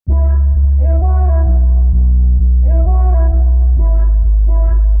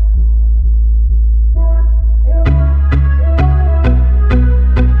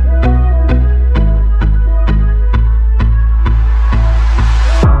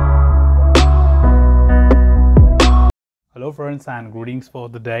Hello friends and greetings for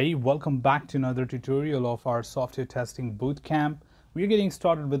the day. Welcome back to another tutorial of our software testing bootcamp. We're getting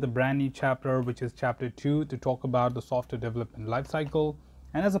started with a brand new chapter, which is chapter 2, to talk about the software development lifecycle.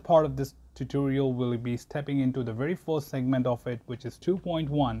 And as a part of this tutorial, we'll be stepping into the very first segment of it, which is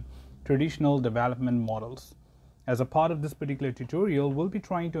 2.1, traditional development models. As a part of this particular tutorial, we'll be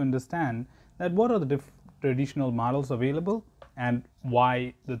trying to understand that what are the traditional models available and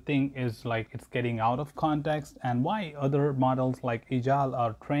why the thing is like it's getting out of context, and why other models like agile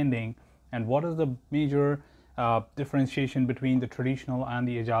are trending, and what is the major differentiation between the traditional and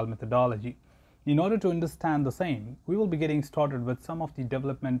the agile methodology. In order to understand the same, we will be getting started with some of the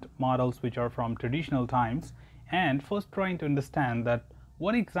development models which are from traditional times, and first trying to understand that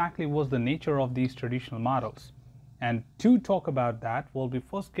what exactly was the nature of these traditional models. And to talk about that, we'll be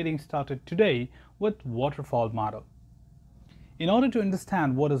first getting started today with waterfall model. In order to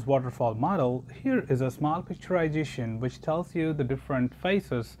understand what is waterfall model, here is a small picturization which tells you the different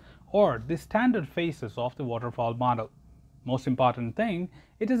phases or the standard phases of the waterfall model. Most important thing,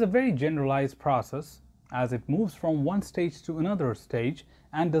 it is a very generalized process as it moves from one stage to another stage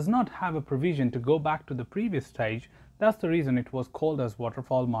and does not have a provision to go back to the previous stage. That's the reason it was called as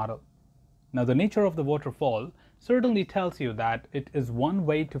waterfall model. Now the nature of the waterfall certainly tells you that it is one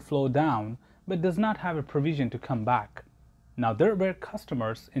way to flow down but does not have a provision to come back. Now there were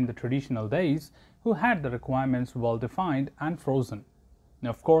customers in the traditional days who had the requirements well defined and frozen.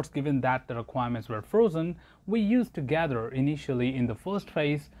 Now of course, given that the requirements were frozen, we used to gather initially in the first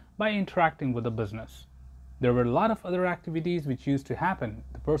phase by interacting with the business. There were a lot of other activities which used to happen.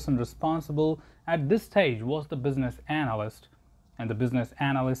 The person responsible at this stage was the business analyst, and the business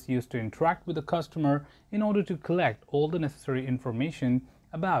analyst used to interact with the customer in order to collect all the necessary information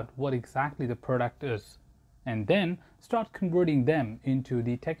about what exactly the product is, and then start converting them into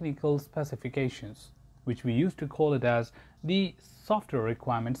the technical specifications, which we used to call it as the software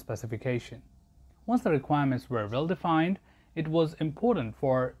requirement specification. Once the requirements were well defined, it was important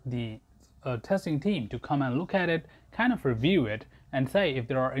for the testing team to come and look at it, kind of review it, and say if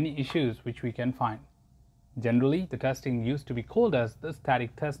there are any issues which we can find. Generally, the testing used to be called as the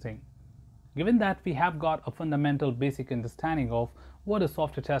static testing. Given that we have got a fundamental basic understanding of what is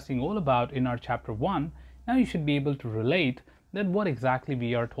software testing all about in our chapter 1, now you should be able to relate that what exactly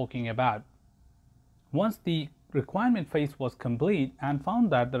we are talking about. Once the requirement phase was complete and found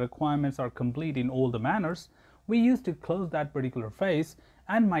that the requirements are complete in all the manners, we used to close that particular phase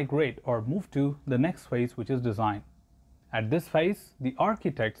and migrate or move to the next phase, which is design. At this phase, the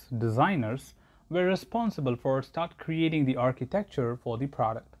architects, designers, were responsible for start creating the architecture for the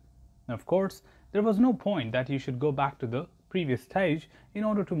product. Now, of course, there was no point that you should go back to the previous stage in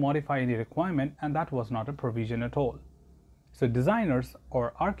order to modify any requirement, and that was not a provision at all. So designers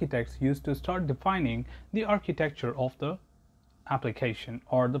or architects used to start defining the architecture of the application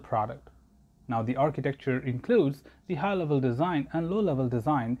or the product. Now the architecture includes the high-level design and low-level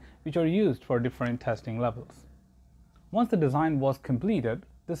design, which are used for different testing levels. Once the design was completed,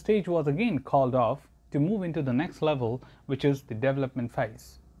 the stage was again called off to move into the next level, which is the development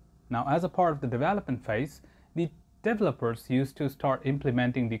phase. Now as a part of the development phase, the developers used to start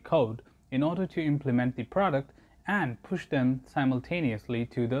implementing the code in order to implement the product and push them simultaneously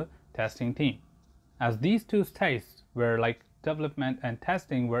to the testing team. As these two stages were like development and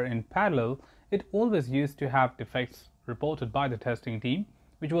testing were in parallel, it always used to have defects reported by the testing team,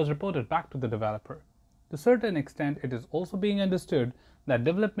 which was reported back to the developer. To a certain extent, it is also being understood that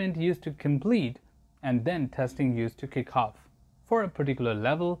development used to complete and then testing used to kick off for a particular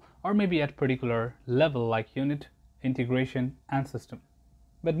level, or maybe at particular level like unit, integration, and system.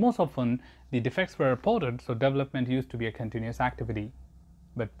 But most often the defects were reported, so development used to be a continuous activity.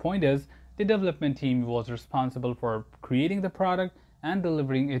 But point is, the development team was responsible for creating the product and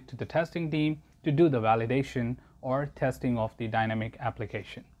delivering it to the testing team to do the validation or testing of the dynamic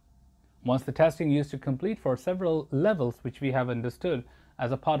application. Once the testing used to complete for several levels, which we have understood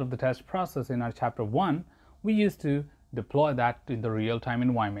as a part of the test process in our chapter 1, we used to deploy that in the real-time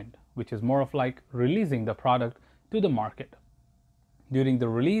environment, which is more of like releasing the product to the market. During the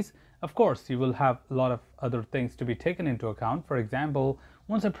release, of course, you will have a lot of other things to be taken into account. For example,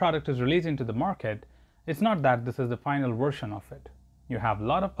 once a product is released into the market, it's not that this is the final version of it. You have a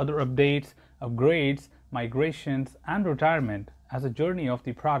lot of other updates, upgrades, migrations, and retirement as a journey of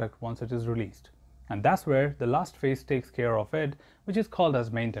the product once it is released. And that's where the last phase takes care of it, which is called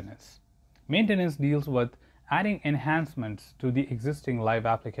as maintenance. Maintenance deals with adding enhancements to the existing live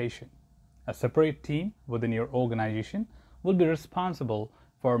application. A separate team within your organization will be responsible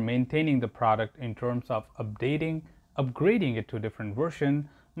for maintaining the product in terms of updating, upgrading it to a different version,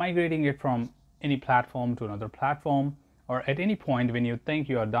 migrating it from any platform to another platform, or at any point when you think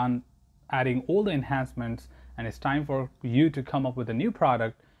you are done adding all the enhancements and it's time for you to come up with a new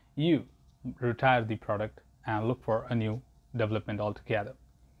product, you retire the product and look for a new development altogether.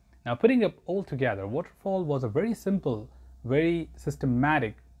 Now, putting it all together, Waterfall was a very simple, very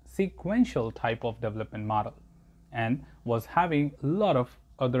systematic, sequential type of development model and was having a lot of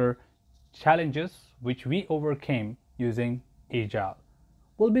other challenges which we overcame using Agile.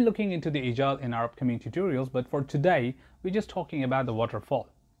 We'll be looking into the Agile in our upcoming tutorials, but for today, we're just talking about the Waterfall.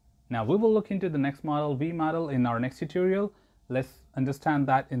 Now, we will look into the next model, V model, in our next tutorial. Let's understand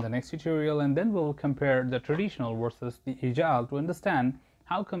that in the next tutorial, and then we'll compare the traditional versus the Agile to understand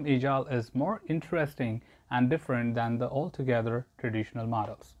how come Agile is more interesting and different than the altogether traditional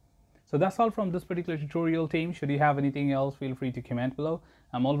models. So that's all from this particular tutorial, team. Should you have anything else, feel free to comment below.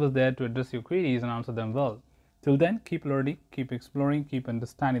 I'm always there to address your queries and answer them well. Till then, keep learning, keep exploring, keep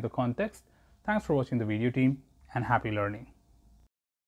understanding the context. Thanks for watching the video, team, and happy learning.